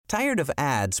Tired of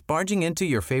ads barging into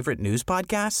your favorite news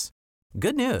podcasts?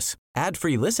 Good news.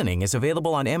 Ad-free listening is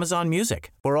available on Amazon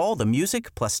Music for all the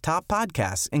music plus top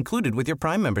podcasts included with your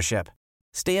Prime membership.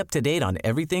 Stay up to date on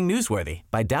everything newsworthy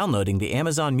by downloading the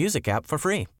Amazon Music app for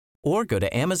free or go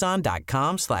to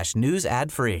amazon.com/news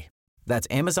ad free. That's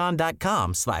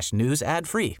amazon.com/news ad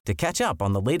free to catch up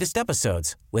on the latest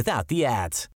episodes without the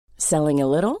ads. Selling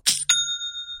a little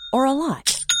or a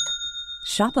lot?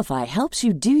 Shopify helps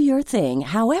you do your thing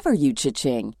however you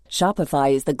cha-ching.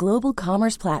 Shopify is the global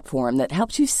commerce platform that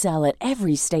helps you sell at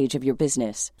every stage of your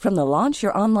business. From the launch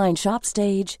your online shop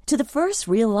stage to the first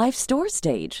real-life store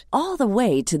stage, all the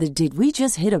way to the did we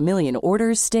just hit a million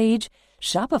orders stage.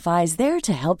 Shopify is there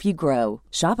to help you grow.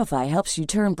 Shopify helps you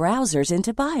turn browsers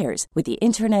into buyers with the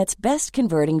internet's best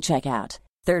converting checkout.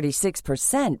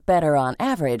 36% better on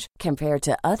average compared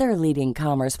to other leading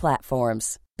commerce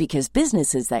platforms. Because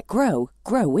businesses that grow,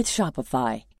 grow with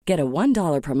Shopify. Get a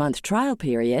 $1 per month trial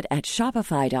period at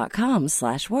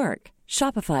shopify.com/work.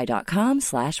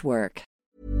 Shopify.com/work.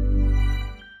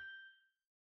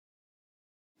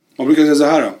 Man brukar säga så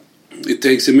här då. It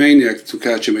takes a maniac to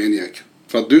catch a maniac.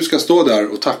 För att du ska stå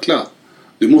där och tackla,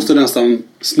 du måste nästan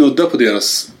snudda på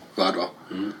deras värld, va?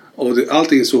 Och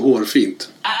allting är så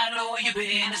hårfint.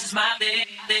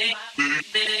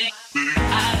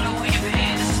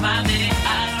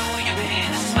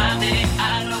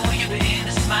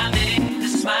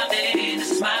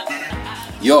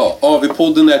 Ja,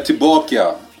 AV-podden är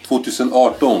tillbaka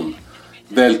 2018.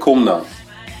 Välkomna.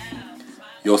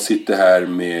 Jag sitter här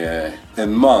med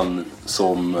en man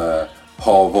som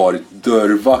har varit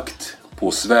dörrvakt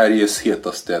på Sveriges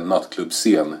hetaste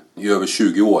nattklubbscen i över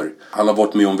 20 år. Han har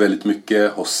varit med om väldigt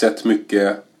mycket, har sett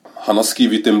mycket. Han har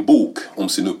skrivit en bok om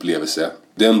sin upplevelse.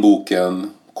 Den boken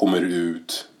kommer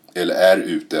ut, eller är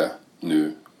ute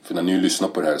nu. För när ni lyssnar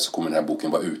på det här så kommer den här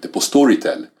boken vara ute på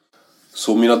Storytel.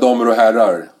 Så mina damer och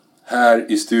herrar,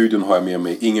 här i studion har jag med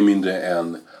mig ingen mindre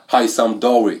än Haysam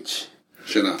Darwich.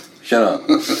 Tjena. Tjena.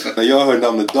 När jag hör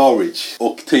namnet Darwich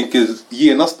och tänker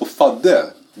genast på Fadde,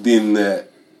 din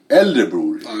äldre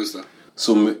bror. Ja, just det.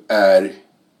 Som är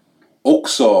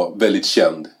också väldigt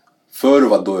känd för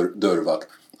att vara dörrvakt.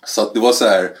 Så att det var så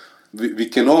här,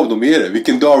 vilken av dem är det?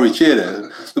 Vilken Darwich är det?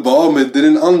 Vi bara, ja men det är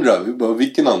den andra. Vi bara,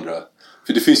 vilken andra?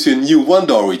 För det finns ju en Johan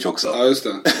Darwich också. Ja, just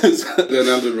det. Det är en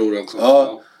äldre bror också.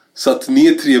 Ja, så att ni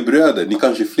är 3 bröder. Ni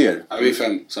kanske är fler. Ja, vi är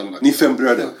 5 sammanlagt. Ni är 5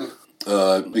 bröder.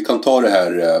 Vi kan ta det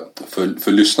här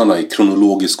för lyssnarna i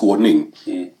kronologisk ordning.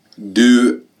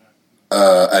 Du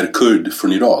är kurd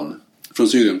från Iran. Från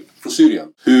Syrien. Från Syrien.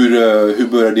 Hur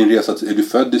började din resa? Är du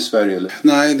född i Sverige eller?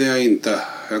 Nej, det är jag inte.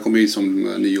 Jag kom hit som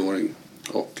 9-åring.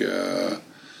 Och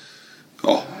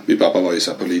ja, min pappa var ju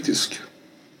så här politisk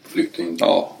Flykting.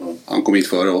 Ja, han kom hit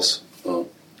före oss. Ja.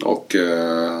 Och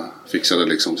fixade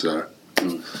liksom sådär.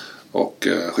 Och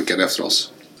skickade efter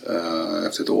oss.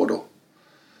 Efter ett år då.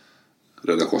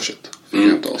 Röda Korset fick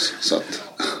hämta oss. Så att,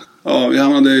 ja, vi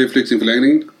hamnade i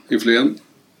flyktingförläggning i Flen.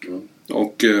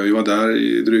 Och vi var där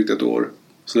i drygt ett år.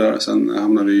 Sådär. Sen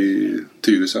hamnade vi i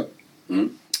Tyresö.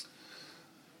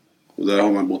 Och där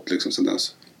har man bott liksom sedan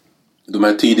dess. De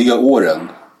här tidiga åren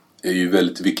är ju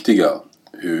väldigt viktiga.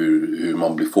 Hur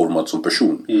man blir formad som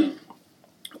person.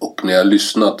 Och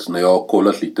när jag har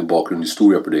kollat lite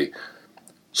bakgrundshistoria på dig,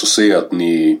 så ser jag att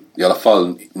ni, i alla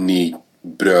fall ni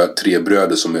 3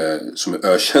 bröder som är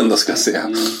ökända, ska jag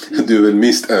säga. Du är väl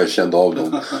minst ökänd av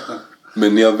dem.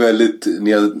 Men ni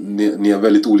har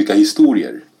väldigt olika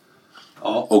historier.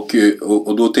 Ja.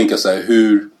 Och då tänker jag så här,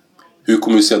 hur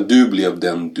kommer det sig att du blev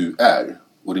den du är?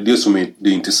 Och det är det som är det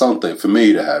intressanta för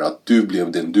mig, det här, att du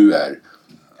blev den du är.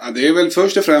 Ja, det är väl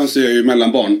först och främst är jag ju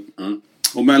mellanbarn.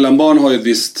 Och mellanbarn har ju ett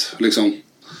visst liksom,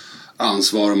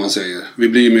 ansvar, om man säger. Vi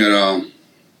blir mera,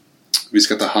 vi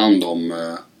ska ta hand om,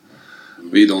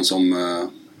 vi är de som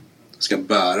ska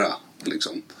bära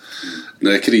liksom.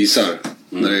 När det krisar,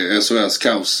 när det är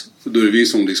SOS-kaos, då är det vi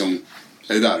som liksom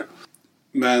är där.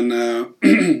 Men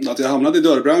att jag hamnade i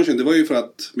dörrbranschen, det var ju för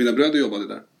att mina bröder jobbade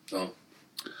där. Ja.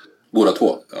 Båda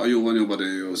 2? Ja, Johan jobbade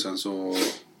ju och sen så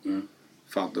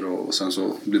fadder och sen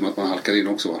så blir man att man halkar in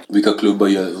också, va? Vilka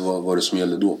klubbar var det som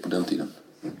gällde då på den tiden?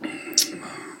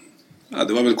 Ja,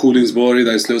 det var väl Kolingsborg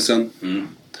där i Slussen.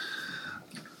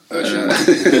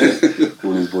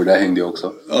 Kolingsborg, där hängde jag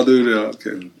också. Ja, du det,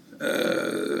 okej.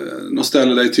 Någon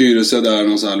ställe där i Tyresö där,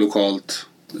 någon sån här lokalt.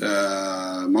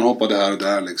 Man hoppade här och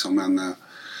där liksom, men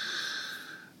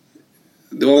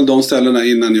det var väl de ställena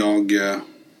innan jag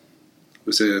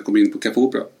kom in på Café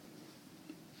Opera.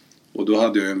 Och då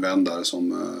hade jag en vän där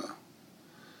som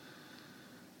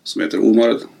heter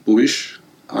Omar Bovish.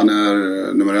 Han är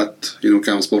nummer 1 inom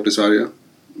kampsport i Sverige.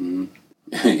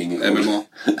 Ingen MMA.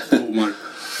 Omar.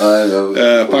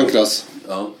 Nej, Pankras.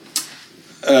 Ja.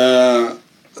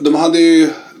 De hade ju...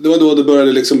 Det var då det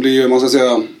började liksom bli, man ska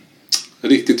säga,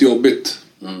 riktigt jobbigt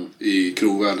i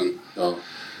krogvärlden. Ja.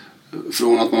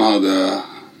 Från att man hade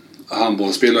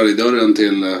handbollsspelare i dörren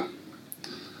till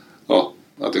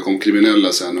att det kom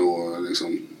kriminella sen och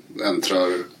liksom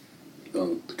äntrar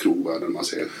krogvärlden, man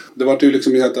ser. Det var ju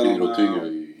liksom helt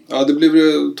annan... Ja, det blev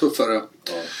ju tuffare.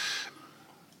 Ja.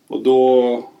 Och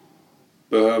då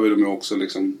behöver de ju också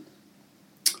liksom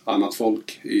annat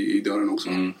folk i dörren också.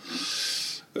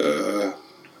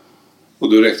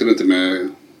 Och då räckte det inte med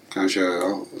kanske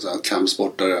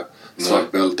kampsportare,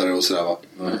 svartbältare och sådär, va?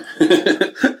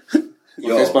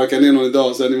 Man kan sparka ner någon idag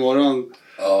och sen imorgon.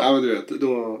 Ja, men du vet,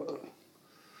 då...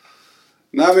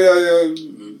 Nej, men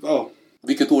ja.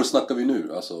 Vilket år snackar vi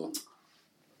nu? Alltså...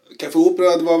 Café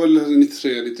Opera, det var väl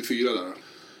 93, 94 där.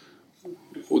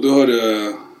 Och då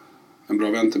hörde en bra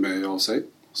vän till mig av sig,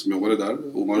 som jobbade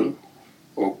där, Omar.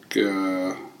 Och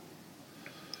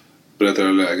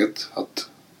berättade läget att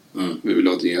vi vill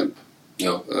ha din hjälp.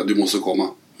 Ja. Du måste komma.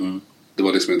 Det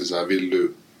var liksom inte så här, vill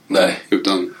du? Nej.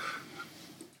 Utan...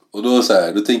 Och då så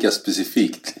här, då tänker jag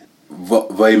specifikt,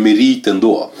 vad är meriten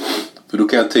då? För då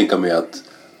kan jag tänka mig att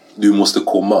du måste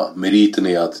komma. Meriten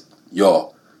är att,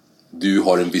 du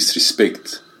har en viss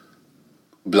respekt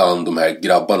bland de här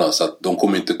grabbarna, så att de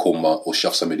kommer inte komma och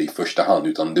tjafsa med dig i första hand,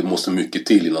 utan det måste mycket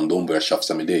till innan de börjar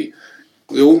tjafsa med dig.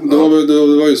 Jo, det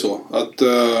var ju så att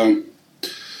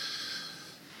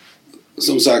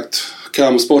som sagt,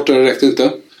 kampsportare räckte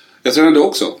inte. Jag tränade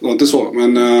också, det var inte så,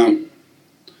 men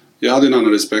jag hade en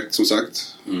annan respekt, som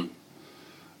sagt.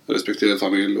 Jag respekterade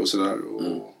familj och sådär.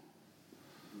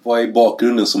 Vad är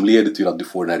bakgrunden som leder till att du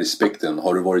får den här respekten?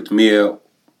 Har du varit med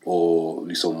och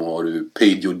liksom, har du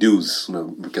paid your dues, som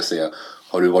jag brukar säga?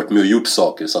 Har du varit med och gjort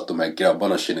saker så att de här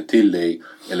grabbarna känner till dig?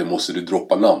 Eller måste du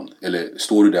droppa namn? Eller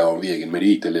står du där av egen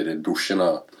merit? Eller är det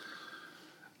brorsorna?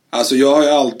 Alltså jag har ju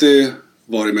alltid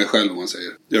varit mig själv, om man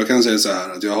säger. Jag kan säga så här,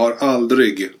 att jag har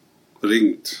aldrig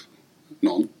ringt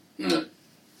någon.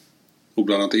 Och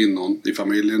blandat in någon i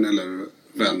familjen eller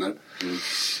vänner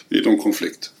i någon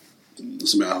konflikt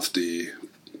som jag har haft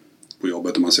på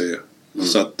jobbet, om man säger.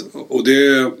 Så att, och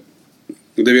det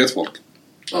vet folk.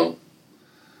 Ja.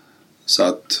 Så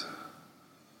att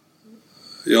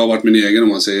jag har varit min egen, om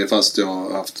man säger, fast jag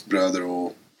har haft bröder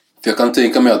och... För jag kan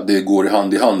tänka mig att det går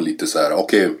hand i hand lite så här.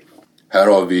 Okej, här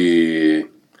har vi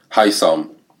Haysam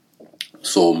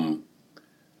som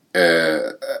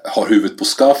har huvudet på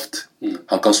skaft.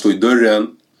 Han kan stå i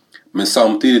dörren, men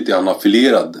samtidigt är han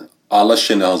affilierad. Alla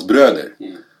känner hans bröder.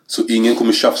 Så ingen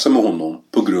kommer tjafsa med honom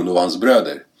på grund av hans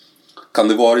bröder. Kan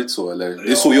det varit så? Eller?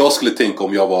 Det är så jag skulle tänka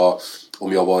om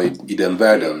jag var i den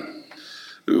världen.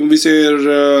 Om vi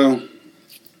ser...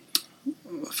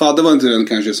 Fadde var inte den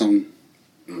kanske som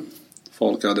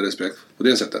folk hade respekt på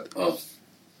det sättet. Ja.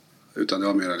 Utan det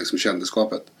var mer liksom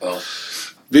kändisskapet. Ja.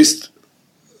 Visst,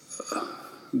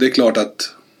 det är klart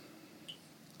att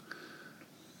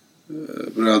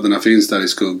bröderna finns där i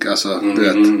skugg. Alltså, du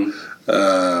vet.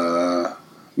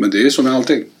 Men det är som med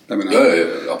allting. Jag menar, Ja,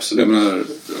 absolut. Jag menar,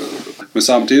 men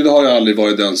samtidigt har jag aldrig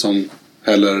varit den som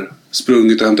heller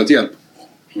sprungit och hämtat hjälp.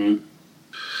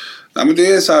 Nej, men det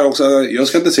är så här också. Jag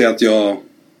ska inte säga att jag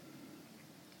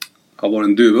har varit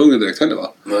en duvunge direkt heller,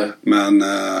 va? Nej. Men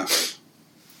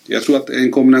jag tror att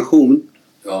en kombination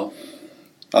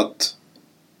att...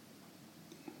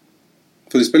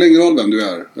 För det spelar ingen roll vem du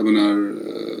är. Jag menar,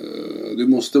 du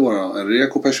måste vara en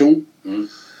reko person.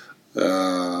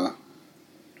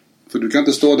 För du kan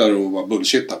inte stå där och vara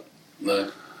bullshitta. Nej.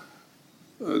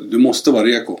 Du måste vara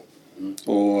reko.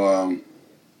 Och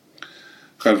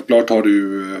självklart har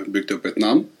du byggt upp ett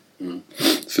namn.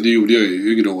 För det gjorde jag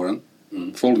i yngre åren.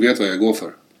 Folk vet vad jag går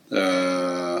för.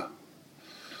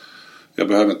 Jag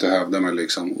behöver inte hävda mig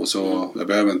liksom. Och så, jag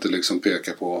behöver inte liksom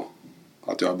peka på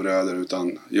att jag har bröder,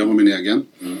 utan jag var min egen.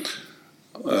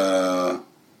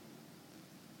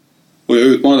 Och jag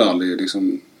utmanade aldrig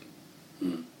liksom,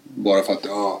 bara för att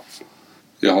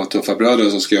jag har tuffa bröder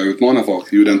så ska jag utmana folk.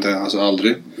 Jag gjorde inte, alltså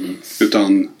aldrig.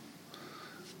 Utan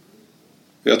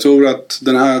jag tror att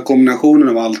den här kombinationen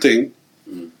av allting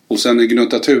och sen en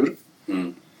gnuttatur.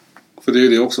 För det är ju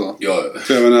det också. Ja.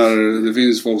 För jag menar, det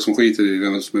finns folk som skiter i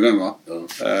vem som är vem, va?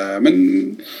 Ja.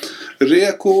 Men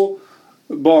reko,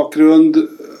 bakgrund,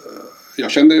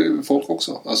 jag kände folk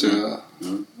också. Alltså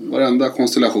varenda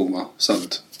konstellation, va? Så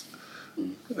att,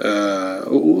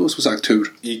 och som sagt,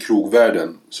 tur. I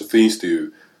krogvärlden så finns det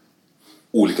ju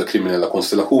olika kriminella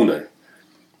konstellationer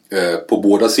på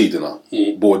båda sidorna.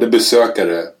 Både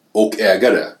besökare och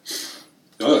ägare.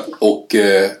 Ja. Och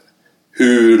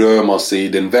hur rör man sig i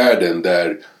den världen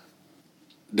där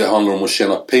det handlar om att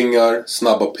tjäna pengar,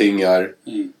 snabba pengar.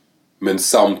 Men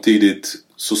samtidigt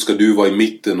så ska du vara i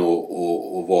mitten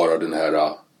och vara den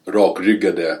här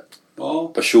rakryggade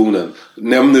personen.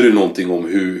 Nämner du någonting om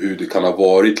hur det kan ha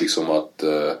varit liksom att...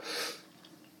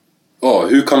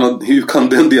 hur kan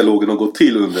den dialogen ha gått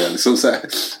till under en? Liksom så här,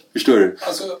 förstår du?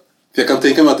 Alltså, för jag kan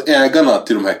tänka mig att ägarna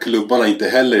till de här klubbarna inte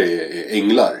heller är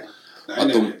änglar.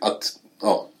 Nej.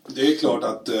 Det är klart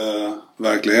att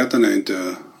verkligheten är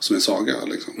inte som en saga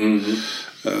liksom.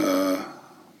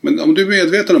 Men om du är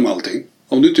medveten om allting,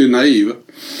 om du inte är naiv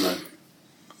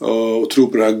och tror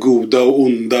på det här goda och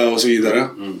onda och så vidare,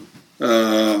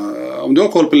 om du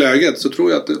har koll på läget så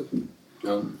tror jag att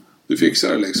du fixar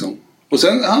det liksom. Och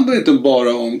sen handlar det inte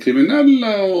bara om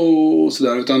kriminella och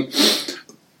sådär, utan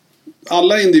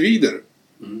alla individer.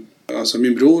 Alltså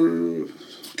min bror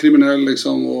kriminell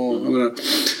liksom, och jag menar,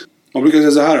 man brukar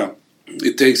säga så här: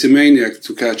 it takes a maniac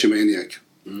to catch a maniac.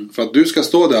 För att du ska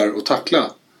stå där och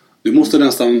tackla, du måste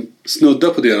nästan snudda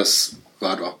på deras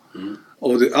värld, va?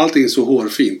 Och allting är så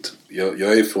hårfint.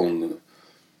 Jag är från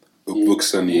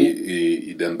uppvuxen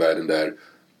i den världen där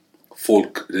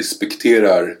folk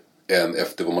respekterar en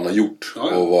efter vad man har gjort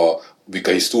och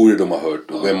vilka historier de har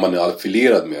hört och vem man är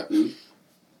affilierad med.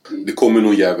 Det kommer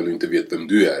någon jävel och inte vet vem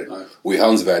du är. Och i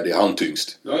hans värld är han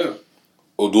tyngst.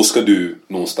 Och då ska du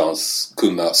någonstans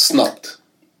kunna snabbt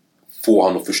få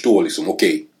han att förstå liksom,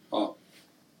 okej.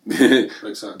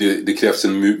 Det krävs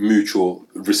en mutual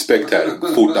respect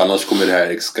här fort, annars kommer det här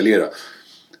eskalera.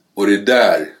 Och det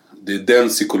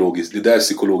där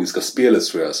psykologiska spelet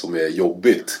tror jag som är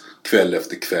jobbigt kväll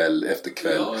efter kväll efter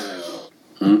kväll.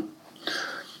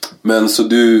 Men så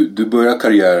du börjar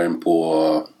karriären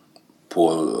på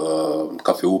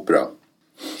Café Opera.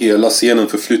 Hela scenen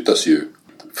förflyttas ju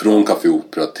från Café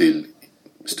Opera till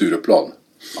Stureplan.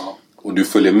 Och du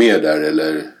följer med där,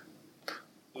 eller?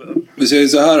 Vi säger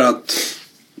så här att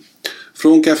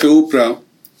från Café Opera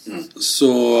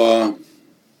så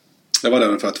jag var där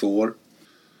ungefär 2 år.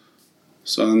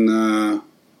 Sen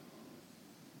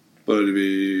började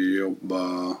vi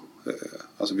jobba,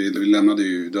 alltså vi lämnade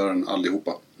ju dörren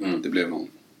allihopa. Det blev någon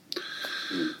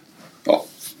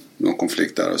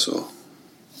konflikt där och så.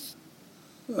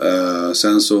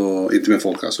 Sen så, inte med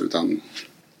folk alltså, utan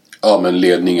men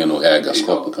ledningen och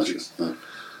ägarskapet kanske.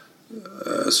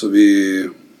 Så vi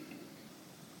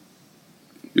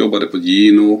jobbade på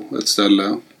Gino, ett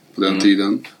ställe på den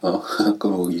tiden. Ja, jag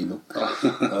kommer ihåg Gino.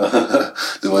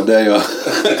 Det var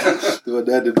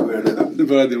där det började. Det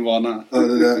började din vana. Ja,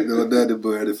 det var där det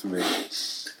började för mig.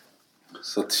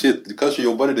 Så att shit, du kanske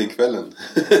jobbade den kvällen.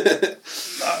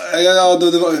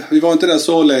 Vi var inte där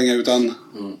så länge, utan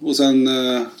och sen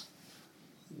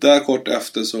där kort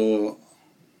efter så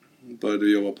började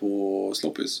vi jobba på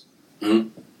Sloppis.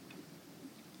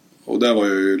 Och där var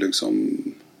jag ju liksom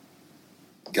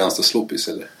ganska sloppis,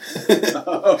 eller?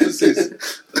 Ja, precis.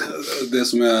 Det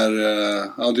som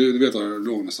är du vet var det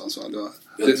låg någonstans, va?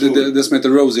 Det som heter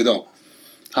Rose idag,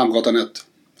 Hamngatan 1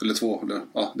 eller 2,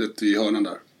 det i hörnan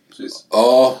där. Precis.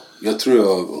 Ja, jag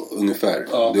tror ungefär.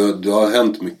 Det har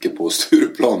hänt mycket på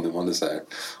Stureplan när man är så här.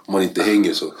 Om man inte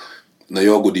hänger så. När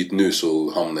jag går dit nu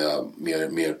så hamnar jag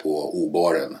mer på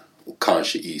O-baren. Och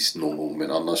kanske is någon gång,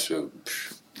 men annars så...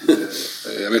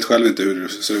 Jag vet själv inte hur det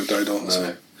ser ut där idag. Alltså.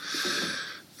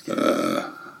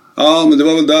 Men det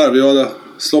var väl där. Vi var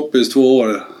Sloppis 2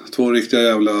 år. 2 riktiga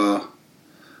jävla...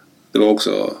 Det var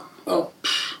också...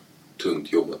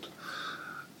 tungt jobbat.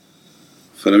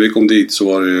 För när vi kom dit så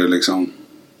var det ju liksom...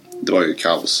 Det var ju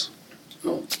kaos.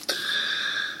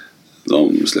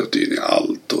 De släppte in i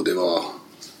allt och det var...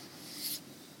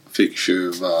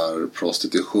 ficktjuvar,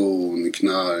 prostitution,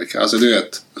 knark. Alltså du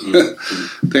vet.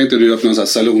 Tänkte du öppna en sån här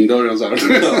salondörr och så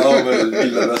här. Ja, men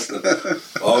gillar nästan.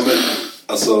 Ja, men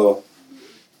alltså...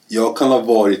 Jag kan ha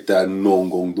varit där någon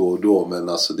gång då och då, men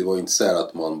alltså det var inte så här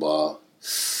att man bara...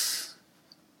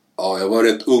 Ja, jag var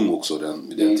rätt ung också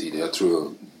den tiden. Jag tror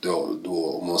då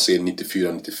om man ser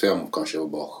 94-95 kanske jag var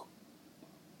bara...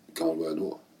 Kan man börja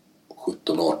då?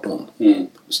 17-18.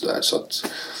 Så att...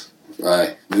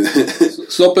 Nej.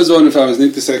 Sloppet var ungefär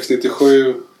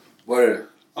 96-97. Var det?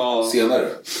 Ja. Senare?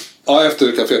 Ja,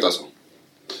 efter kaféet alltså.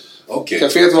 Okej.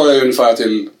 Kaféet var jag ungefär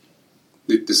till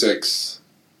 96.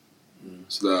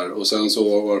 Sådär. Och sen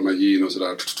så var det med gin och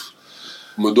sådär.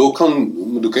 Men då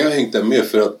kan jag hänga där med,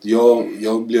 för att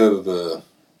jag blev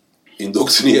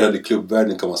indoktrinerad i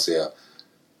klubbvärlden, kan man säga.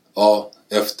 Ja,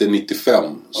 efter 95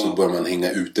 så börjar man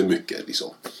hänga ute mycket liksom.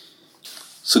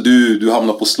 Så du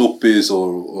hamnar på Sloppis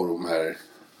och de här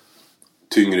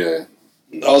tyngre...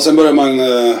 Ja, sen börjar man...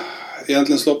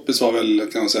 egentligen Sloppis var väl,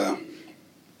 kan man säga...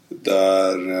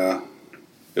 Där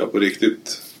jag på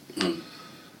riktigt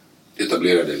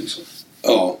etablerar det liksom.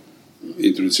 Ja,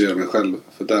 introducerar mig själv.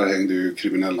 För där hängde ju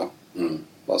kriminella.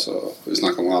 Alltså, vi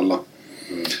snackar om alla.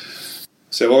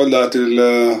 Så jag var väl där till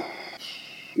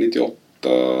 98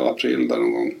 april där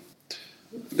någon gång.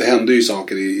 Det hände ju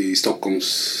saker i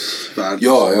Stockholms värld.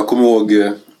 Ja, jag kommer ihåg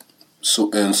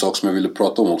en sak som jag ville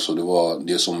prata om också. Det var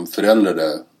det som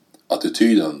förändrade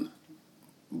attityden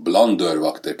bland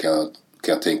dörrvakter, kan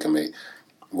jag tänka mig,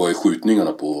 var ju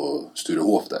skjutningarna på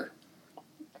Sturehof där.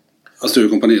 Ja,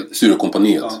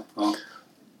 Sturekompaniet. Ja.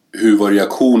 Hur var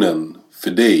reaktionen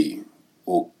för dig?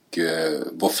 Och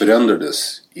vad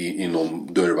förändrades inom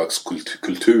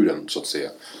dörrvaktskulturen så att säga?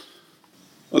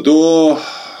 Och då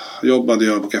jobbade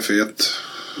jag på kaféet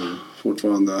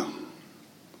fortfarande.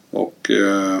 Och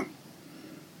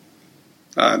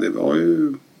det var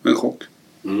ju en chock.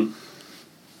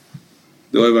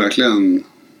 Det var ju verkligen,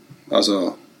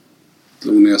 alltså,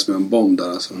 slog ner som en bomb där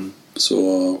alltså.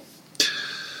 Så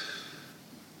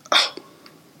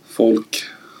folk,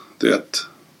 du vet,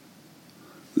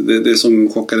 det som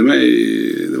chockade mig,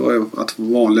 det var ju att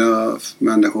vanliga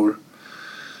människor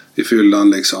i fyllan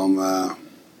liksom,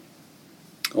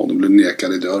 de blev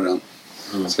nekade i dörren.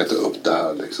 Ska ta upp det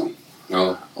här liksom.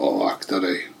 Ja. Och akta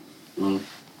dig.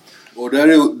 Och där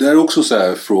är också så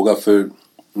här fråga, för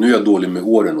nu är jag dålig med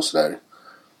åren och sådär.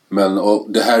 Men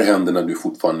det här hände när du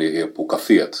fortfarande är på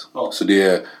kaféet. Ja. Så det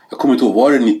är, jag kommer inte ihåg,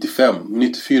 var det 95,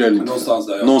 94 eller 95? Någonstans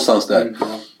där. Ja. Någonstans där.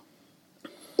 Ja.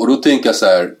 Och då tänker jag så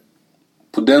här,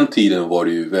 på den tiden var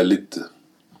det ju väldigt,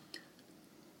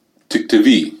 tyckte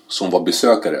vi som var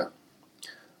besökare,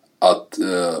 att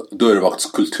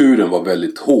dörrvaktskulturen var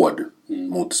väldigt hård.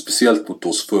 Speciellt mot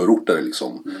oss förortare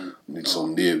liksom.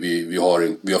 Vi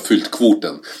har fyllt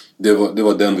kvoten. Det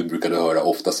var den vi brukade höra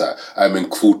ofta så här. Nej, men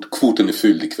kvoten är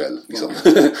fylld ikväll liksom.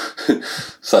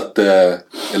 Så att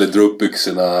eller dra upp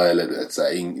byxorna eller så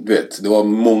här, vet, det var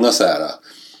många så här.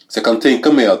 Så jag kan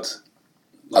tänka mig att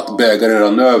bägaren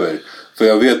rann över. För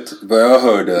jag vet vad jag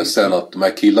hörde sen, att de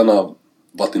här killarna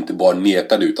var inte bara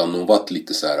nekade, utan de var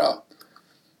lite så här,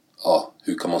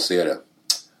 hur kan man se det?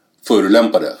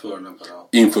 Förolämpade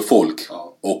inför folk.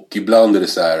 Ja. Och ibland är det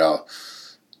så här,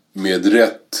 med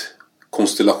rätt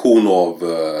konstellation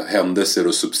av händelser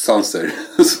och substanser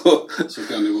så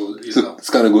kan det gå illa.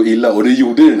 Ska det gå illa, och det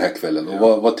gjorde det den här kvällen. Ja.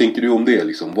 Och vad tänker du om det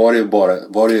liksom?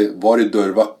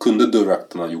 Kunde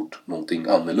dörrvakterna gjort någonting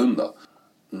annorlunda?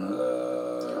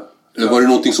 Eller var det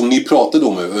någonting som ni pratade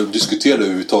om och diskuterade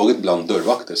överhuvudtaget bland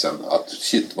dörrvakter sen? Att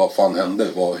shit, vad fan hände?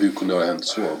 Hur kunde det ha hänt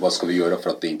så? Vad ska vi göra för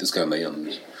att det inte ska hända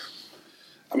igen?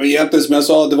 Ja, men egentligen som jag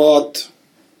sa, det var att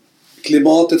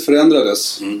klimatet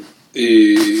förändrades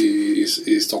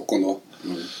i Stockholm då.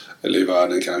 Eller i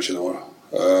världen kanske då.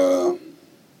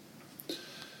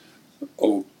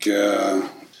 Och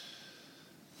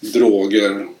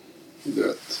droger, du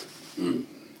vet,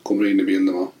 kommer in i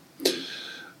bilden, va?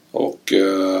 Och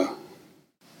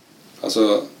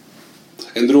alltså,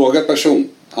 en drogad person,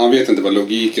 han vet inte vad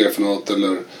logik är för något,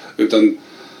 utan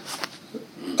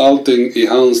allting i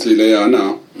hans lilla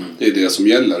hjärna är det som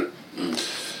gäller.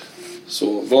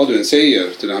 Så vad du än säger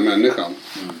till den här människan,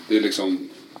 det är liksom,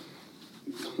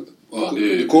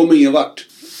 du kommer ingen vart.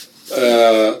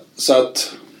 Så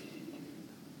att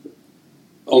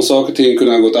om saker och ting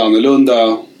kunde ha gått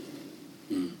annorlunda,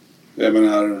 jag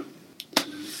menar,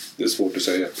 det är svårt att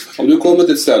säga. Om du kommer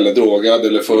till ett ställe drogad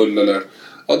eller full, eller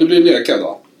du blir nekad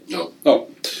då. Ja.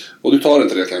 Och du tar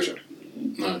inte det kanske.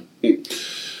 Nej.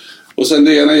 Och sen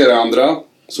det ena ger det andra,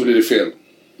 så blir det fel.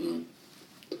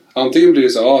 Antingen blir det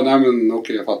så,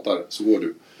 okej, jag fattar, så går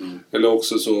du. Eller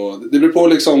också så, det blir på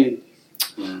liksom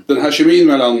den här kemin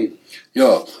mellan...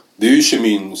 Ja, det är ju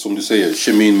kemin, som du säger,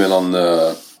 kemin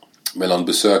mellan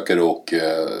besökare och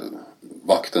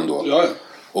vakten då. Ja.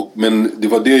 Men det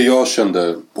var det jag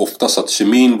kände oftast, att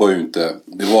kemin var ju inte,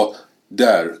 det var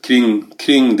där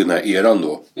kring den här eran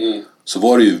då, så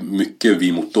var det ju mycket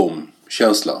vi mot dem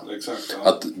känsla. Exakt, ja.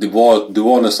 Att det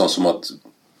var nästan som att,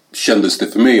 kändes det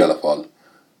för mig i alla fall,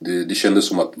 det kändes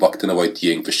som att vakterna var ett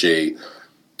gäng för sig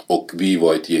och vi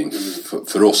var ett gäng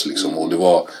för oss liksom. Och det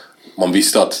var, man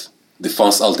visste att det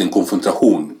fanns alltid en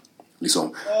konfrontation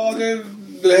liksom. Ja,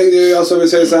 det hängde ju, alltså vi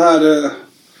säger så här,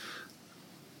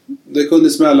 det kunde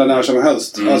smälla när som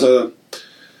helst. Alltså,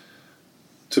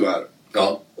 tyvärr.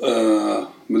 Ja.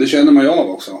 Men det känner man ju av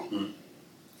också.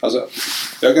 Alltså,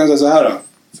 jag kan säga så här,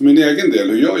 för min egen del,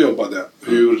 hur jag jobbade,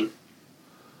 hur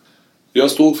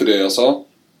jag stod för det jag sa,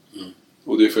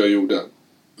 och det är för jag gjorde.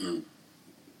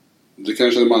 Det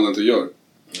kanske en annan inte gör.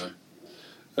 Nej.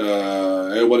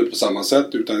 Jag jobbade på samma sätt,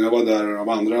 utan jag var där av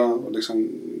andra liksom,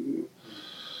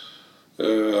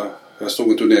 Jag stod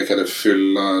inte och nekade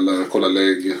fylla eller kolla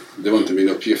lägg. Det var inte min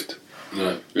uppgift.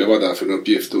 Nej. Jag var där för en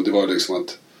uppgift och det var liksom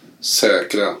att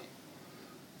säkra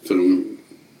för de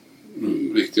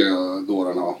riktiga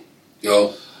dårarna.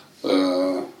 Ja.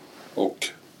 Och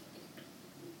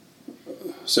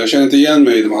så jag känner inte igen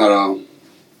mig i de här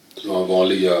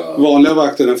vanliga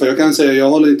vakterna. För jag kan säga jag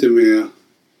håller inte med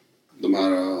de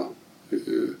här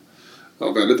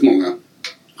väldigt många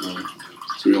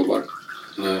som jobbar.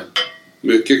 Nej.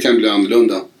 Mycket kan bli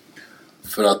annorlunda.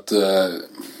 För att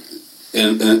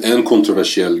en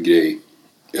kontroversiell grej,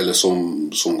 eller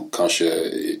som kanske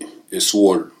är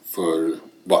svår för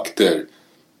vakter.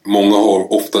 Många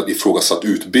har ofta ifrågasatt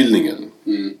utbildningen.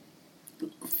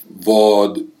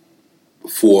 Vad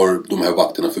får de här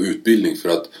vakterna för utbildning?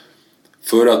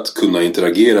 För att kunna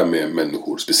interagera med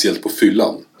människor, speciellt på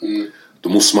fyllan, då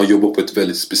måste man jobba på ett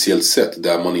väldigt speciellt sätt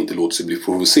där man inte låter sig bli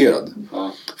provocerad.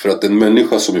 För att en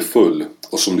människa som är full,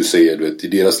 och som du säger, du vet, i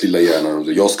deras lilla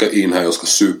hjärna, jag ska in här, jag ska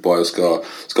supa, jag ska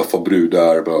skaffa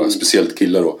brudar, speciellt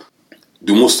killar då.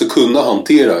 Du måste kunna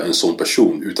hantera en sån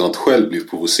person utan att själv bli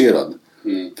provocerad.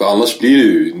 För annars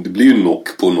blir det blir ju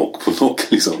knock på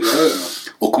knock liksom. Ja.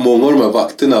 Och många av de här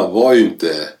vakterna var ju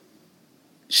inte,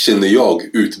 känner jag,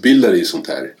 utbildade i sånt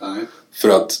här. Nej. För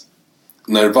att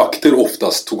när vakter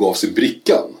oftast tog av sig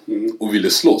brickan och ville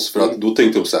slåss, för att då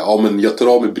tänkte de så här, ja men jag tar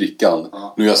av mig brickan,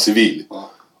 nu är jag civil.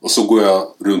 Och så går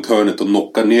jag runt hörnet och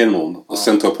knockar ner någon och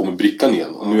sen tar jag på mig brickan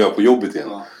igen och nu är jag på jobbet igen.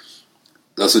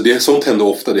 Alltså sånt händer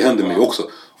ofta, det händer mig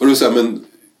också. Och då säger men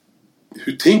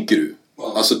hur tänker du?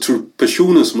 Alltså tror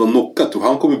personen som har knockat, tror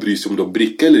han kommer bry sig om du har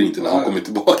bricka eller inte när han kommer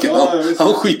tillbaka?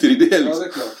 Han skiter i det liksom.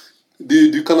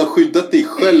 Du kan ha skyddat dig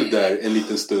själv där en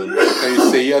liten stund. Du kan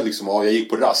ju säga liksom, ja jag gick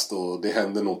på rast och det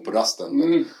hände något på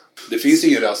rasten. Det finns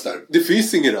ingen rast där. Det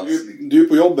finns ingen rast. Du är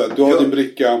på jobbet, du har din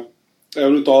bricka.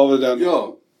 Även du tar av den.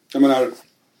 Ja. Jag menar,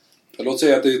 låt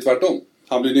säga att det är tvärtom.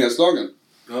 Han blir nedslagen.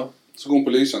 Ja. Så går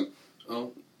polisen.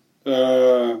 Ja.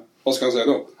 Vad ska han säga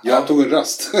då? Ja. Han tog en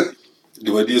rast.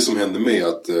 Det var det som hände mig,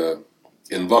 att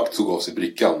en vakt tog av sig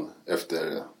brickan efter,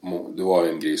 det var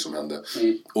en grej som hände,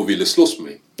 och ville slåss med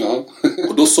mig. Ja.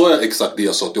 Och då sa jag exakt det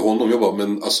jag sa till honom. Jag bara,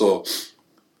 men alltså,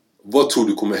 vad tror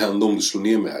du kommer hända om du slår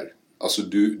ner mig här? Alltså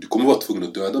du kommer vara tvungen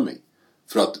att döda mig.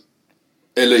 För att,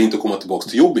 eller inte komma tillbaka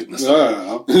till jobbet nästan.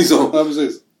 Ja. Liksom. Ja,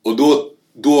 precis. Och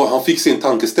då han fick sig en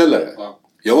tankeställare. Ja.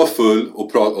 Jag var full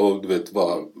och du vet,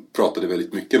 pratade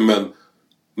väldigt mycket. Men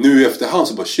nu i efterhand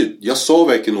så bara shit, jag sa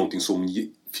verkligen någonting som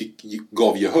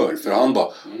gav gehör. För han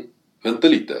bara, vänta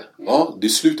lite. Ja, det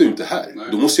slutar ju inte här. Nej.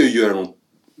 Då måste jag göra något.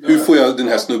 Hur får jag den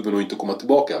här snubben att inte komma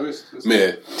tillbaka? Just.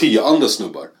 Med 10 andra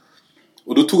snubbar.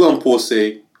 Och då tog han på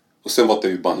sig. Och sen var det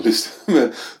ju bannlyst.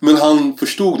 Men han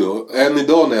förstod då. Än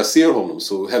idag när jag ser honom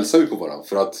så hälsar vi på varandra.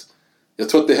 För att jag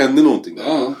tror att det hände någonting där.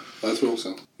 Ja, jag tror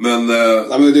också. Men det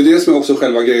är det som är också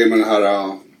själva grejen med den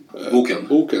här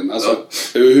boken. Alltså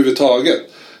överhuvudtaget.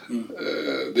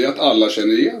 Det är att alla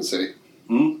känner igen sig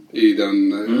i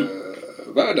den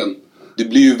världen. Det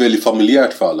blir ju väldigt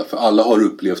familjärt för alla. För alla har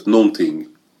upplevt någonting.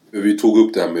 Vi tog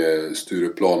upp det här med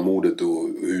Stureplanmordet och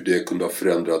hur det kunde ha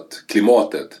förändrat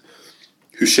klimatet.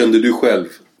 Hur kände du själv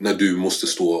när du måste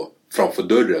stå framför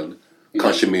dörren?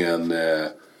 Kanske med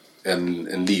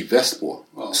en livväst på.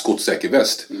 Skottsäker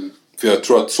väst. För jag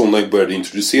tror att sådana började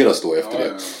introduceras då efter det.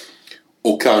 Ja.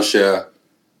 Och kanske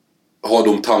ha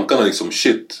de tankarna liksom,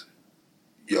 shit,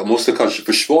 jag måste kanske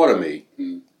försvara mig.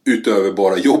 Utöver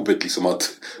bara jobbet liksom,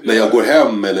 att när jag går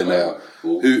hem eller när jag...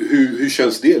 Hur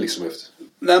känns det liksom efter?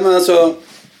 Nej men alltså,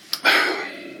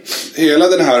 hela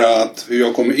den här att hur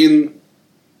jag kommer in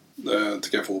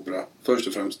till Café Opera, först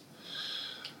och främst,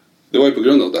 det var ju på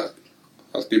grund av det.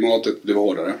 Att klimatet blev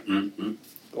hårdare.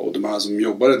 Och de här som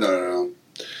jobbade där,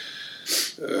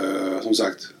 som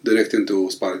sagt, det räckte inte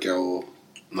att sparka och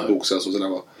boxas och sådär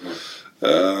va.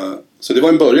 Så det var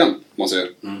en början, man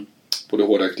säger, på det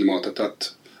hårda klimatet,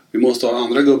 att vi måste ha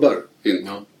andra gubbar in.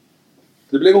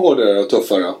 Det blev hårdare och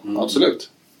tuffare, absolut.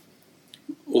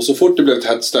 Och så fort det blev ett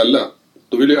hett ställe,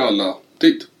 då vill ju alla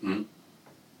dit.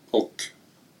 Och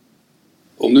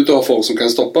om du inte har folk som kan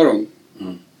stoppa dem,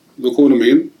 då kommer de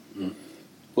in.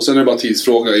 Och sen är det bara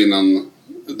tidsfråga innan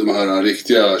de här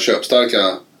riktiga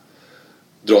köpstarka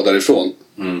drar därifrån.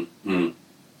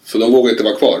 För de vågar inte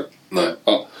vara kvar. Nej.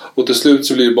 Ja. Och till slut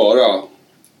så blir det bara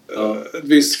ett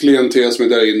visst klientel som är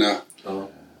där inne.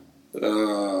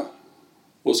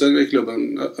 Och sen är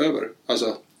klubben över.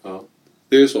 Alltså,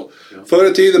 det är ju så.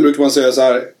 Förr i tiden brukar man säga så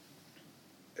här: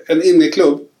 en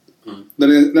inneklubb, när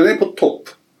den är på topp,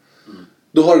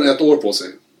 då har den 1 år på sig.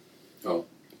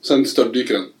 Sen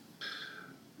störtdyker den.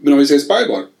 Men om vi säger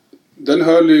Spybar, den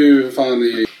höll ju fan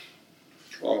i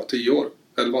 10 år,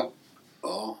 11.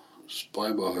 Ja,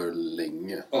 Spybar höll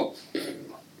länge. Ja.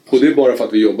 Och det är bara för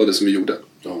att vi jobbade som vi gjorde.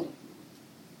 Ja.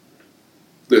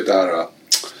 Det här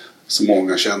så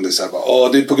många kändisar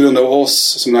bara, det är på grund av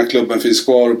oss som den här klubben finns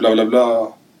kvar och bla bla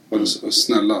bla. Och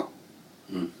snälla,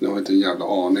 jag har inte en jävla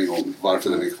aning om varför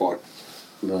den är kvar.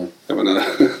 Nej. Jag menar.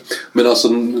 Men alltså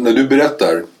när du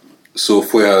berättar så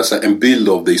får jag så här, en bild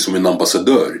av dig som en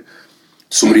ambassadör.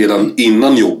 Som redan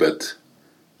innan jobbet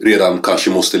redan kanske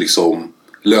måste liksom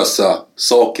lösa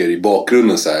saker i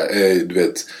bakgrunden så här. Du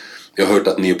vet, jag har hört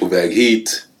att ni är på väg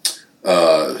hit.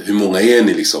 Hur många är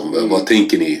ni liksom? Vad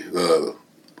tänker ni?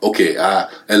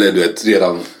 Eller du vet,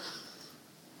 redan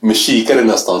med kikare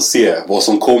nästan se vad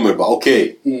som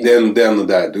kommer. Den och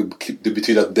där. Det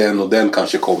betyder att den och den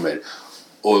kanske kommer.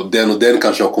 Och den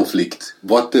kanske har konflikt.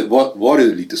 Var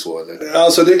det lite så eller?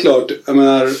 Alltså det är klart. Jag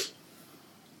menar,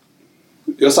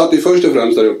 jag satt ju först och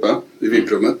främst där uppe i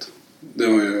VIP-rummet.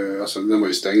 Den var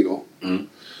ju stängd då.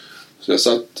 Så jag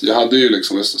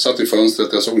satt i fönstret,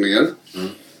 jag såg ner.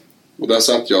 Och där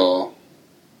satt jag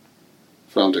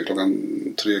fram till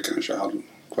klockan 3 kanske,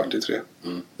 2:45.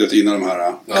 Det är innan de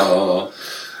här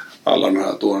alla de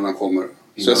här dårarna kommer.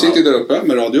 Så jag sitter där uppe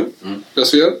med radio. Jag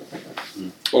ser.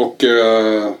 Och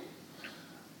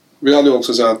vi hade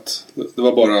också sagt att det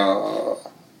var bara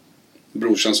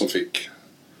brorsan som fick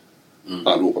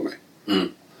anropa mig.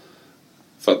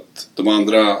 För att de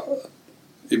andra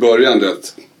i början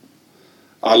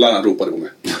alla ropade på mig.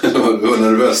 Du var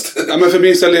nervöst. Ja, men för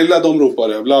minsta lilla de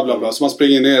ropade bla bla bla. Så man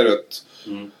springer ner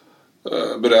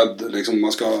beredd liksom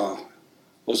man ska.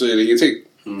 Och så är det ingenting.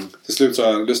 Till slut så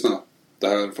här, lyssna. Det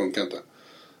här funkar inte.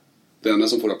 Det enda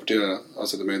som får rapportera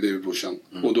alltså det är ju brorsan.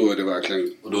 Och då är det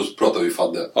verkligen. Och då pratar vi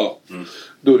fadde. Ja.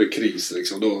 Då är det kris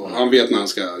liksom. Han vet när han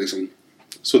ska liksom.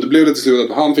 Så det blev det till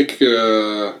slut att han fick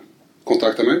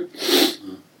kontakta mig.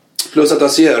 Plus att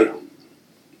jag ser.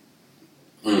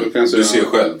 Du ser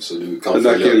själv så du kan den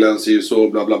där killen säger så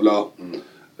bla bla bla.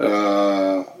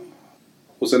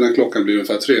 Och sen när klockan blir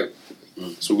ungefär 3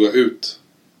 så går jag ut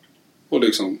och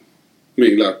liksom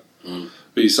minglar.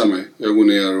 Visar mig. Jag går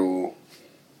ner och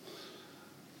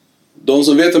de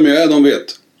som vet vem jag är, de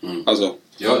vet. Alltså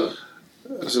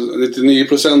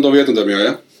 99% de vet inte vem jag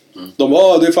är. De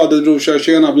det är fadder brorsa,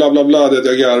 tjena bla bla bla, det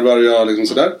jag garvar, jag liksom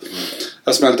sådär.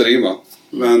 Jag smälter in va.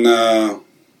 Men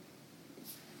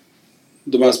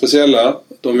de här speciella,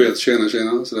 de vet tjena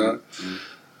sådär.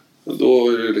 Då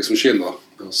är det liksom chill va.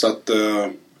 Så att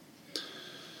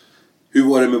hur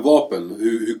var det med vapen?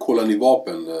 Hur kollar ni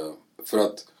vapen? För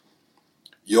att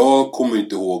jag kommer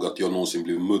inte ihåg att jag någonsin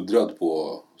blev muddrad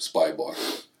på Spybar.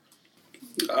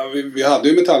 Ja, vi hade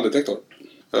ju metalldetektor.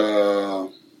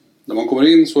 När man kommer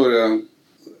in så är det.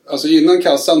 Alltså innan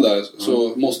kassan där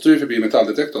så måste du förbi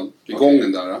metalldetektorn i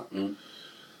gången där.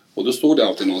 Och då stod det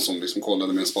alltid någon som liksom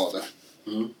kollade med en spade.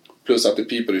 Plus att det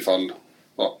piper ifall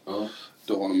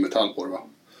du har någon metall på det va.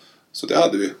 Så det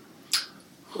hade vi.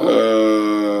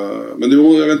 Men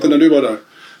jag vet inte när du var där.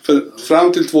 För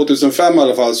fram till 2005 i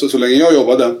alla fall så länge jag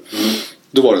jobbade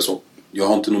då var det så. Jag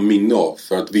har inte någon minne av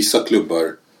för att vissa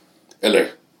klubbar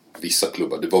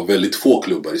det var väldigt få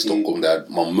klubbar i Stockholm där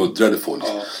man muddrade folk.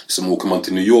 Som åker man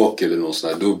till New York eller något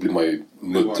sånt där, då blir man ju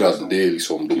muddrad. Det är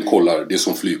liksom, de kollar, det är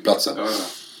som flygplatsen.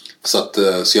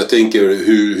 Så jag tänker,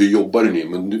 hur jobbar ni?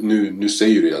 Men nu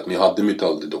säger du att ni hade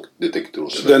metalldetektor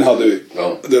och så. Den hade vi.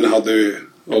 Den hade vi.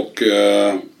 Och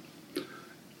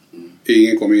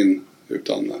ingen kom in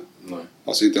utan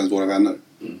alltså inte ens våra vänner.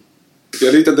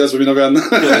 Jag litar inte ens på mina vänner.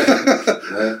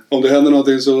 Nej. Om det händer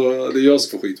någonting så det är jag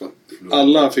som får skit va.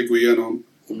 Alla fick gå igenom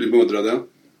och bli muddrade.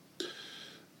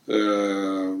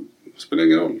 Spelar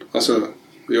ingen roll. Alltså,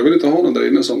 jag vill inte ha någon där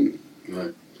inne som. Nej.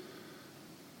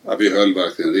 Ja, vi höll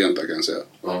verkligen rent där kan jag säga.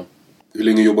 Ja. Hur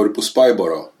länge jobbar du på Spybar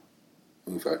då?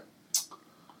 Ungefär.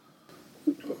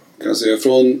 Kan jag säga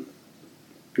från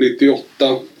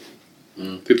 98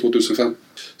 till 2005.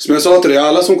 Som jag sa till dig,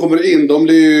 alla som kommer in de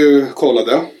blir ju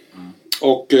kollade.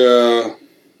 Och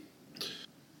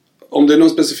om det är någon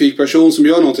specifik person som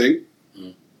gör någonting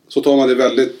så tar man det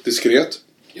väldigt diskret.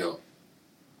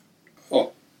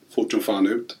 Ja, fort som fan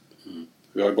ut.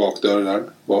 Vi har ju bakdörren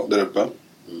där uppe.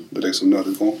 Det är liksom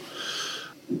nödutgång.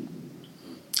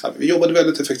 Ja, vi jobbade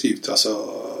väldigt effektivt.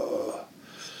 Alltså,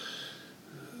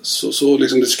 så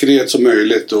liksom diskret som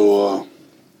möjligt. Och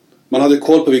man hade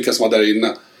koll på vilka som var där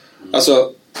inne.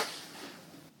 Alltså,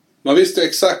 man visste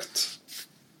exakt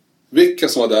vilka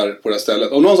som var där på det här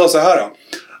stället. Om någon sa så här.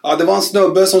 Ja, det var en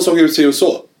snubbe som såg ut sig och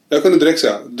så. Jag kunde direkt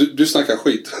säga, du snackar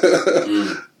skit.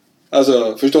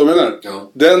 Alltså, förstår du vad jag menar?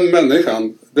 Ja. Den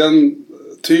människan, den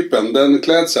typen, den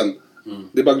klädseln.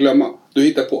 Det är bara att glömma. Du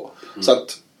hittar på. Så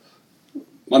att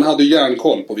Man hade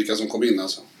järnkoll på vilka som kom in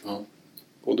alltså. Ja.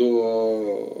 Och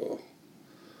då...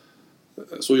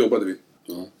 Så jobbade vi.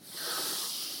 Ja.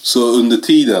 Så under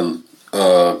tiden...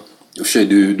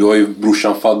 du har ju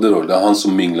brorsan Fadde då. Det är han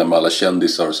som minglar med alla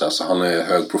kändisar och så han är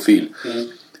hög profil.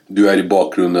 Du är i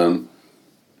bakgrunden.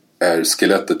 Är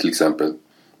skelettet till exempel.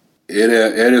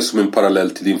 Är det som en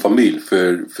parallell till din familj?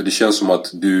 För det känns som att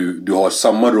du har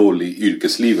samma roll i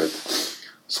yrkeslivet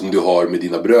som du har med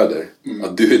dina bröder.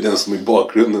 Att du är den som är i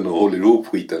bakgrunden och håller ihop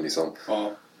skiten liksom.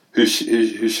 Ja.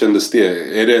 Hur kändes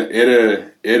det?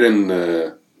 Är det en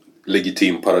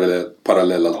legitim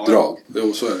parallell att drag?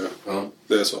 Jo, så är det. Ja.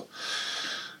 Det är så.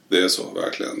 Det är så,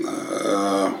 verkligen.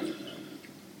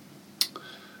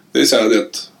 Det är så här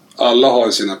att alla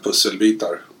har sina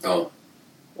pusselbitar. Ja.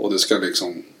 Och det ska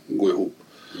liksom gå ihop.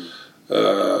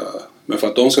 Men för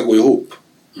att de ska gå ihop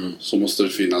så måste det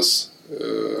finnas...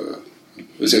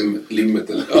 Limmet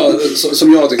eller? Ja,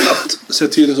 som jag tänker att se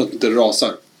till så att det inte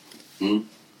rasar.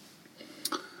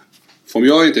 För om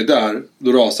jag inte är där,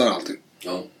 då rasar allting.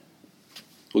 Ja.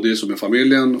 Och det är så med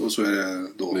familjen och så är det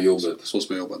då med jobbet. Så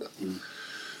som jag jobbade.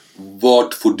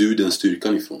 Vart får du den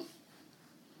styrkan ifrån?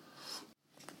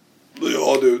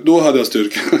 Ja du, då hade jag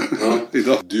styrka. Ja.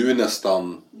 Idag. Du är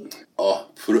nästan,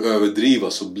 för att överdriva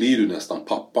så blir du nästan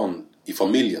pappan i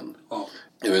familjen. Ja.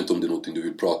 Jag vet inte om det är något du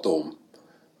vill prata om.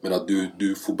 Men att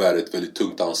du får bära ett väldigt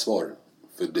tungt ansvar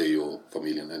för dig och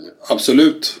familjen, eller?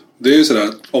 Absolut. Det är ju sådär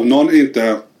att om någon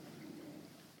inte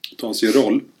tar sin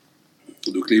roll,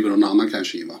 då kliver någon annan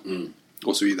kanske in, va?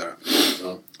 Och så vidare.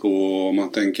 Ja. Och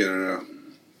man tänker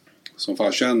som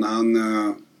farsan,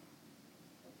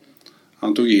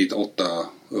 han tog hit 8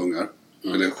 ungar.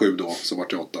 Eller 7 då, så var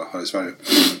det 8 här i Sverige.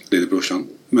 Lillebrorsan.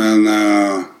 Men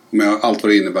med allt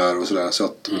vad det innebär och sådär. Så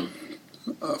att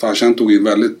farsan tog in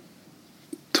väldigt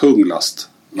tung last.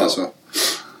 Ja. Alltså.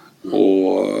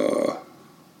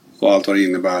 Och allt vad det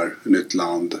innebär. Nytt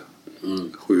land.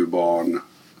 7 barn.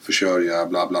 Försörja,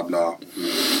 bla bla bla.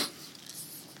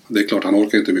 Det är klart, han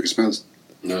orkar inte mycket som helst.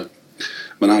 Nej.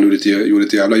 Men han gjorde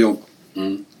ett jävla jobb.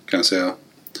 Kan jag säga.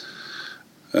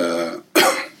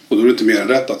 Och då är det inte mer än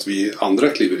rätt att vi andra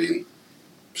kliver in.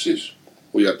 Precis.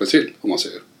 Och hjälper till, om man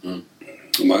säger.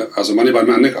 Alltså man är bara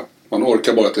en människa. Man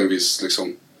orkar bara till en viss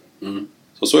liksom.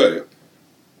 Så är det.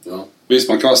 Ja. Visst,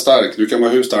 man kan vara stark. Du kan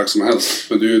vara hur stark som helst.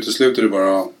 Men du utesluter det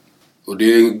bara. Och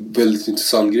det är en väldigt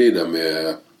intressant grej där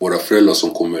med våra föräldrar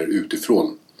som kommer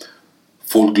utifrån.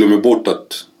 Folk glömmer bort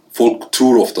att... Folk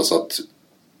tror oftast att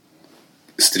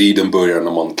striden börjar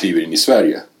när man kliver in i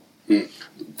Sverige.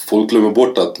 Folk glömmer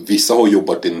bort att vissa har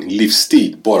jobbat en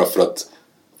livstid bara för att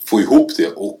få ihop det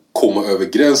och komma över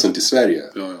gränsen till Sverige.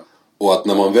 Ja. Och att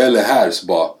när man väl är här så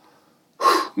bara...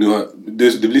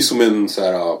 Det blir som en så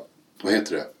här... Vad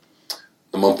heter det?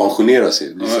 När man pensionerar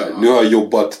sig. Nu har jag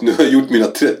jobbat, nu har jag gjort mina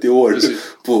 30 år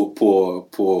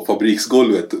på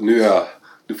fabriksgolvet.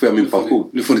 Nu får jag min pension.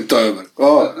 Nu får ni ta över.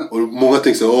 Ja, och många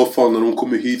tänker så här, fan när de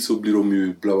kommer hit så blir de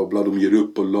ju bla bla bla, de ger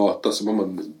upp och lata.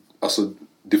 Så alltså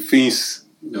det finns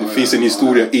en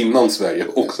historia innan Sverige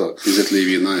också. Det finns ett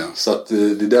liv innan, ja. Så att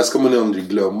det där ska man aldrig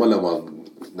glömma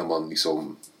när man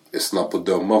liksom är snabb på att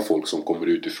döma folk som kommer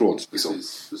utifrån. Liksom.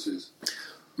 Precis.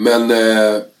 Men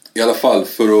i alla fall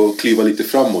för att kliva lite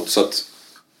framåt, så att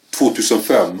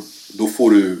 2005 då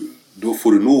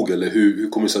får du nog, eller hur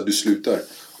kommer det sig att du slutar?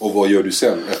 Och vad gör du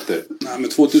sen efter? Nej, men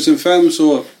 2005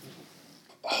 så,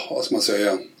 vad ska man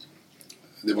säga,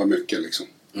 det var mycket liksom.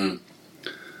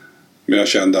 Men jag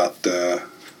kände att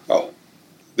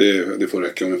det får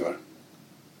räcka ungefär.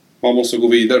 Man måste gå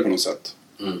vidare på något sätt.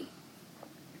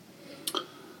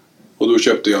 Och då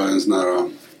köpte jag en sån här,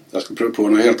 jag ska prova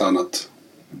något helt annat.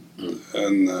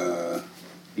 En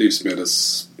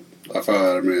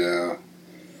livsmedelsaffär med,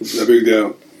 jag byggde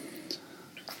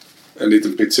en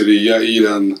liten pizzeria i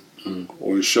den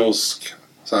och en kiosk,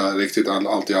 så här riktigt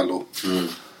allt i allo. Det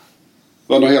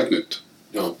var något helt nytt.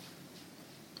 Ja.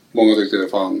 Många tyckte det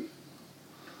fan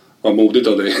var modigt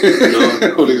av dig.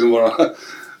 Och liksom bara.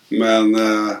 Men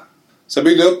så jag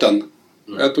byggde upp den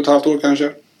 1,5 år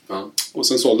kanske. Ja. Och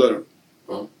sen sålde jag den.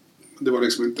 Ja. Det var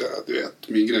liksom inte, du vet,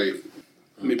 min grej.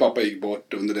 Min pappa gick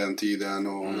bort under den tiden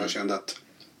och jag kände att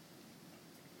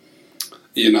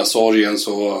i den här sorgen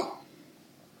så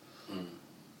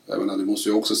jag menar, du måste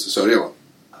ju också sörja, va?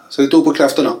 Så det tog på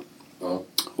krafterna. Ja.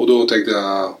 Och då tänkte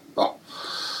jag,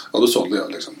 då sålde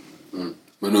jag liksom.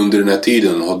 Men under den här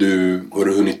tiden har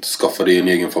du hunnit skaffa dig en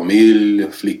egen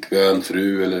familj, flickvän,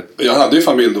 fru eller? Jag hade ju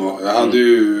familj då. Jag hade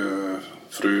ju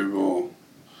fru och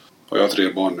jag har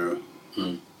 3 barn nu.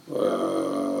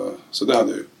 Så det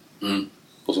hade jag ju.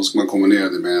 Och så ska man kombinera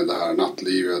det med det här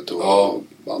nattlivet och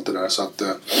allt det där. Så att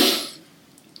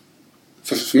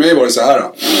för mig var det så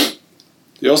här.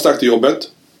 Jag stack till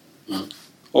jobbet.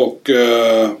 Och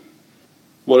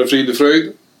var det frid och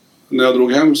fröjd. När jag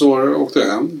drog hem så åkte jag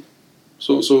hem.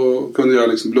 Så kunde jag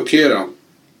liksom blockera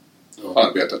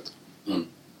arbetet.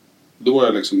 Då var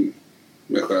jag liksom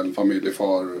mig själv,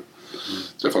 familjefar,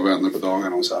 träffa vänner på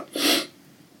dagarna och så här.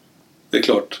 Det är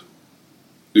klart.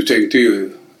 Du tänkte ju,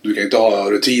 du kan inte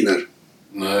ha rutiner.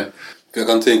 Nej. Jag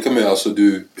kan tänka mig, alltså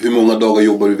hur många dagar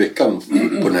jobbar du i veckan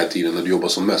på den här tiden när du jobbar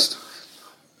som mest?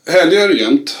 Helger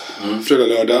jämt, fredag,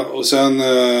 lördag. Och sen,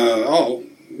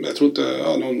 jag tror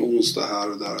inte, någon onsdag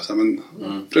här och där. Så, men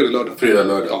fredag, lördag. Fredag,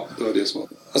 lördag. Ja, det var det som var.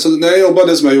 Alltså när jag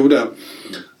jobbade som jag gjorde,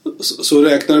 så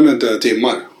räknade man inte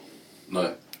timmar.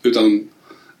 Nej. Utan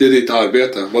det är ditt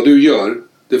arbete. Vad du gör,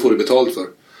 det får du betalt för.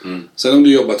 Sen om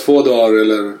du jobbar 2 dagar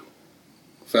eller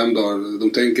 5 dagar, de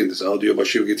tänker inte så att du jobbar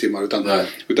 20 timmar. Utan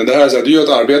det här är så att du gör ett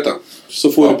arbete,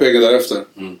 så får du pengar därefter.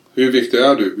 Hur viktig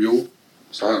är du? Jo,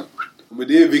 så här. Men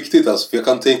det är viktigt alltså, för jag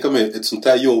kan tänka mig ett sånt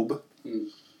här jobb.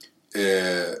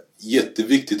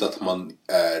 Jätteviktigt att man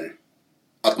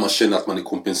känner att man är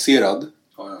kompenserad.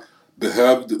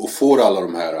 Behövd och får alla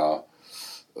de här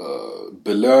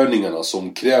belöningarna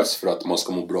som krävs för att man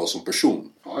ska må bra som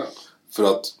person. För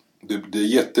att det är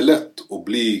jättelätt att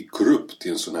bli korrupt i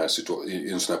en sån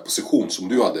här position som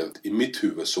du hade. I mitt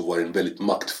huvud så var det en väldigt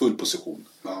maktfull position.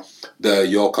 Där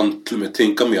jag kan till och med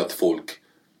tänka mig att folk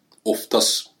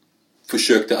oftast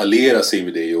försökte alliera sig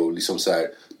med dig och liksom så här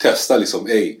testa liksom,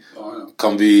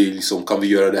 kan vi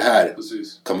göra det här?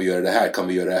 Precis. Kan vi göra det här? Kan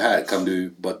vi göra det här? Kan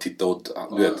du bara titta åt,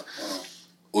 du vet.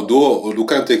 Och då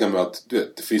kan jag tänka mig att du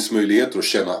vet, det finns möjligheter att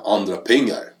tjäna andra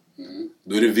pengar.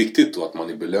 Då är det viktigt då att man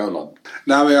är belönad.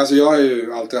 Nej, men alltså jag är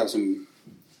ju alltid haft som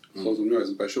jag är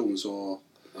som person, så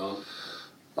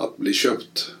att bli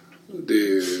köpt,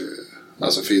 det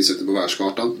alltså finns inte på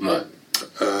världskartan. Nej.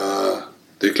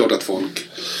 Det är klart att folk,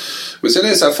 men sen är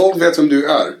det så här, folk vet vem du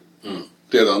är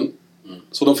redan.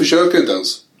 Så de försöker inte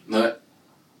ens. Nej.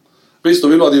 Visst,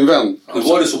 de vill vara din vän. Det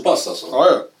var det så pass alltså?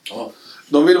 Ja.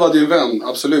 De vill vara din vän,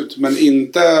 absolut. Men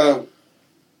inte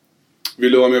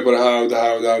vill du vara med på det här och det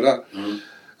här och det här och det här.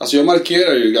 Alltså jag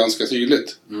markerar ju ganska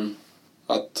tydligt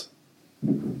att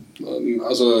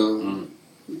alltså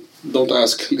don't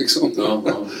ask liksom.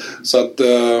 Så att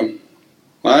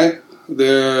nej,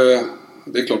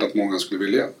 det är klart att många skulle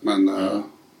vilja, men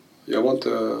jag var inte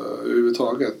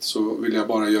överhuvudtaget, så vill jag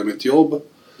bara göra mitt jobb.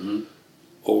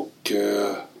 Och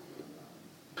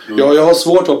jag har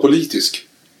svårt att vara politisk.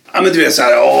 Ja, men du vet så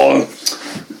här,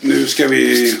 nu ska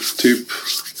vi typ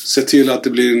se till att det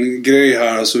blir en grej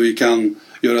här så vi kan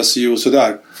göra si och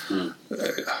sådär.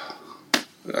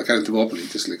 Jag kan inte vara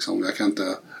politisk liksom. Jag kan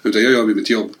inte, utan jag gör mitt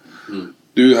jobb.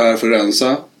 Du är här för att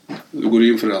rensa. Du går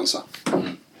in för att rensa.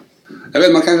 Jag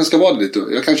vet, man kanske ska vara det lite.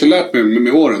 Jag kanske lärt mig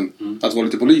med åren att vara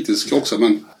lite politisk också,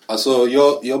 men alltså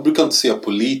jag brukar inte säga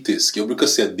politisk. Jag brukar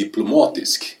säga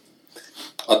diplomatisk.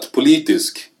 Att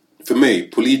politisk, för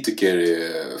mig, politiker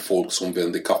är folk som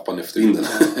vänder kappan efter vinden.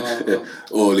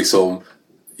 Och liksom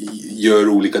gör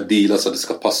olika dealar så att det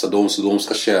ska passa dem, så de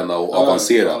ska tjäna och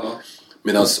avancera.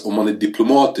 Medan om man är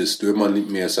diplomatisk, då är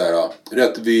man mer så här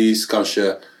rättvis,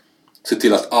 kanske se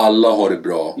till att alla har det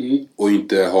bra och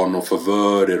inte har någon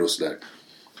favörer och sådär.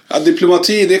 Ja,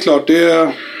 diplomati, det är klart,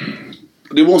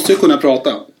 du måste ju kunna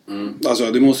prata.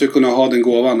 Alltså, du måste ju kunna ha den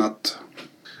gåvan att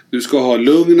du ska ha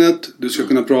lugnet, du ska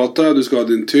kunna prata, du ska ha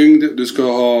din tyngd, du ska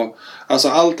ha, alltså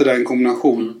allt det där i en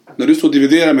kombination. När du står och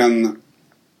dividerar med en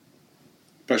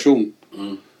person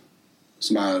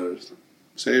som är,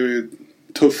 säger vi,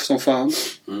 tuff som fan.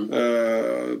 Man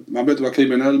behöver inte vara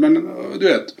kriminell, men du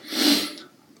vet,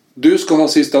 du ska ha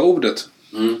sista ordet.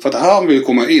 För att han vill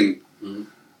komma in.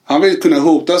 Han vill kunna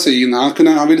hota sig in,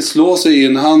 han vill slå sig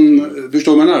in,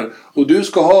 förstår man här. Och du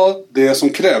ska ha det som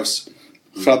krävs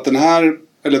för att den här,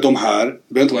 eller de här,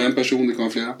 det behöver inte vara en person, det kan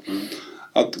vara flera,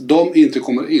 att de inte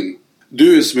kommer in.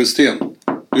 Du är som en sten,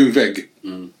 du är en vägg.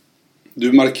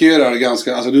 Du markerar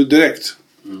ganska, alltså du direkt,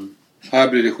 här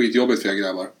blir det skitjobbigt för jag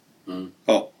grabbar.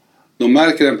 Ja, de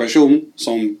märker en person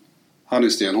som, han är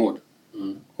stenhård.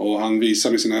 Och han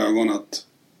visar med sina ögon att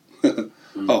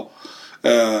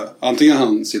antingen är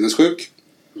han sinnessjuk,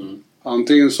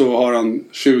 antingen så har han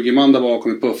 20 man där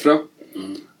bakom i puffra.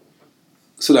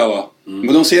 Sådär va.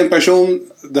 Men de ser en person,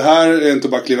 det här är inte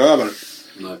bara att kliva över.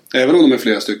 Nej. Även om de är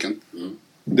flera stycken.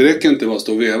 Det räcker inte bara att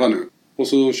stå och veva nu. Och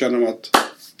så känner de att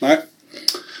nej,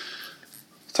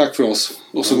 tack för oss.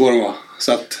 Och så går de va.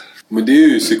 Så att, men det är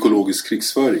ju psykologisk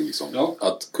krigsföring liksom.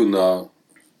 Att kunna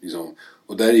liksom,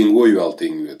 och där ingår ju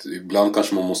allting, vet. Ibland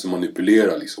kanske man måste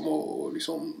manipulera liksom, och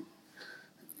liksom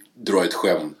dra ett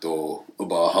skämt och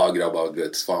bara, grabbar,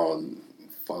 vet, fan,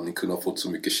 fan, ni kunde ha fått så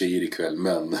mycket tjejer ikväll,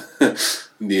 men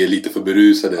ni är lite för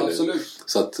berusade. Absolut.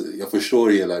 Så att jag förstår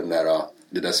hela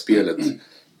det där spelet.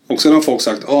 Och sen har folk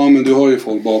sagt, ja men du har ju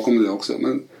folk bakom dig också.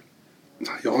 Men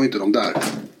jag har inte dem där.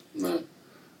 Nej.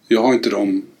 Jag har inte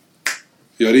dem.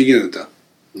 Jag ringer inte.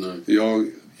 Nej.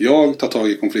 Jag tar tag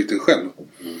i konflikten själv.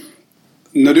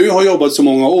 När du har jobbat så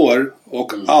många år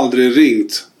och aldrig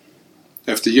ringt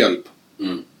efter hjälp.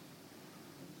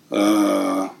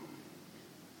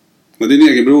 Men din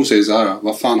egen bror säger så här: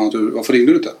 varför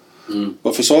ringde du inte?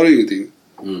 Varför sa du ingenting?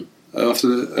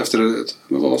 Efter det,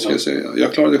 men vad ska jag säga?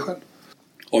 Jag klarar det själv.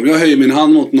 Om jag höjer min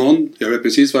hand mot någon, jag vet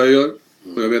precis vad jag gör.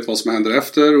 Och jag vet vad som händer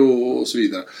efter och så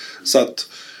vidare. Så att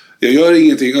jag gör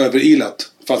ingenting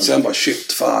överilat. För att sen bara,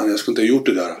 shit, fan, jag skulle inte ha gjort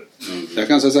det där. Jag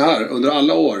kan säga så här, under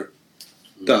alla år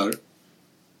där,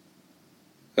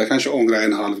 jag kanske ångrar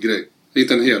en halv grej.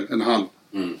 Inte en hel, en halv.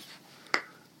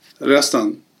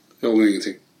 Resten, jag ångrar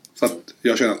ingenting. För att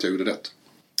jag känner att jag gjorde rätt.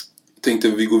 Jag tänkte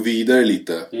att vi går vidare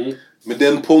lite. Med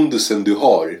den pondusen du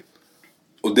har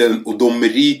och de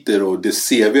meriter och det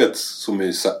CV:t som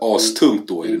är så här astungt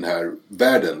då i den här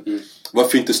världen.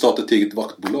 Varför inte starta ett eget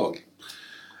vaktbolag?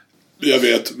 Jag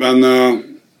vet, men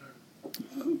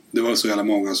det var så jävla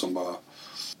många som bara,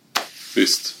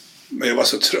 visst. Men jag var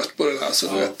så trött på det där, så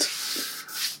du vet.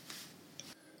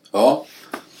 Ja,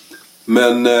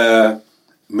 men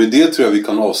med det tror jag vi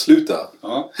kan avsluta.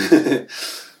 Ja.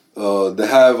 Det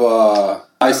här var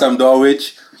Haysam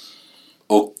Darwich.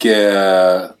 Och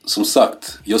som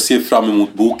sagt, jag ser fram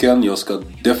emot boken. Jag ska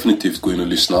definitivt gå in och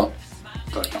lyssna.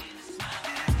 Tack.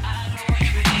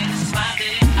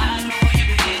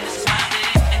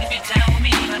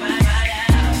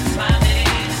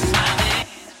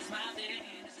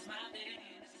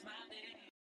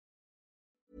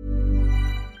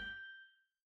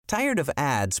 Tired of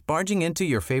ads barging into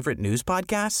your favorite news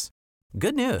podcasts?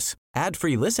 Good news.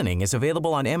 Ad-free listening is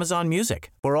available on Amazon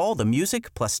Music for all the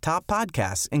music plus top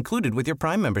podcasts included with your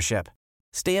Prime membership.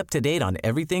 Stay up to date on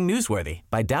everything newsworthy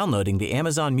by downloading the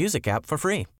Amazon Music app for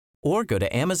free or go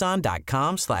to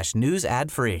amazon.com/news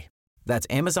ad free. That's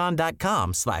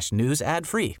amazon.com/news ad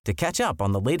free to catch up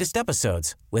on the latest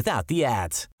episodes without the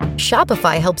ads.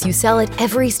 Shopify helps you sell at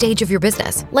every stage of your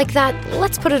business. Like that,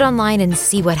 let's put it online and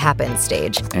see what happens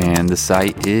stage. And the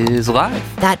site is live.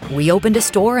 That we opened a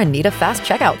store and need a fast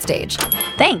checkout stage.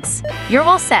 Thanks. You're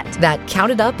all set. That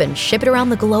count it up and ship it around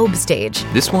the globe stage.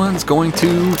 This one's going to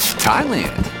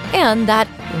Thailand. And that,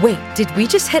 wait, did we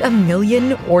just hit 1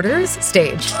 million orders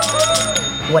stage?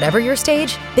 Whatever your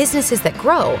stage, businesses that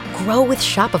grow with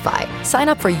Shopify. Sign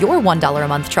up for your $1 a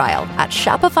month trial at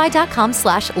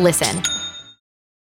shopify.com/listen.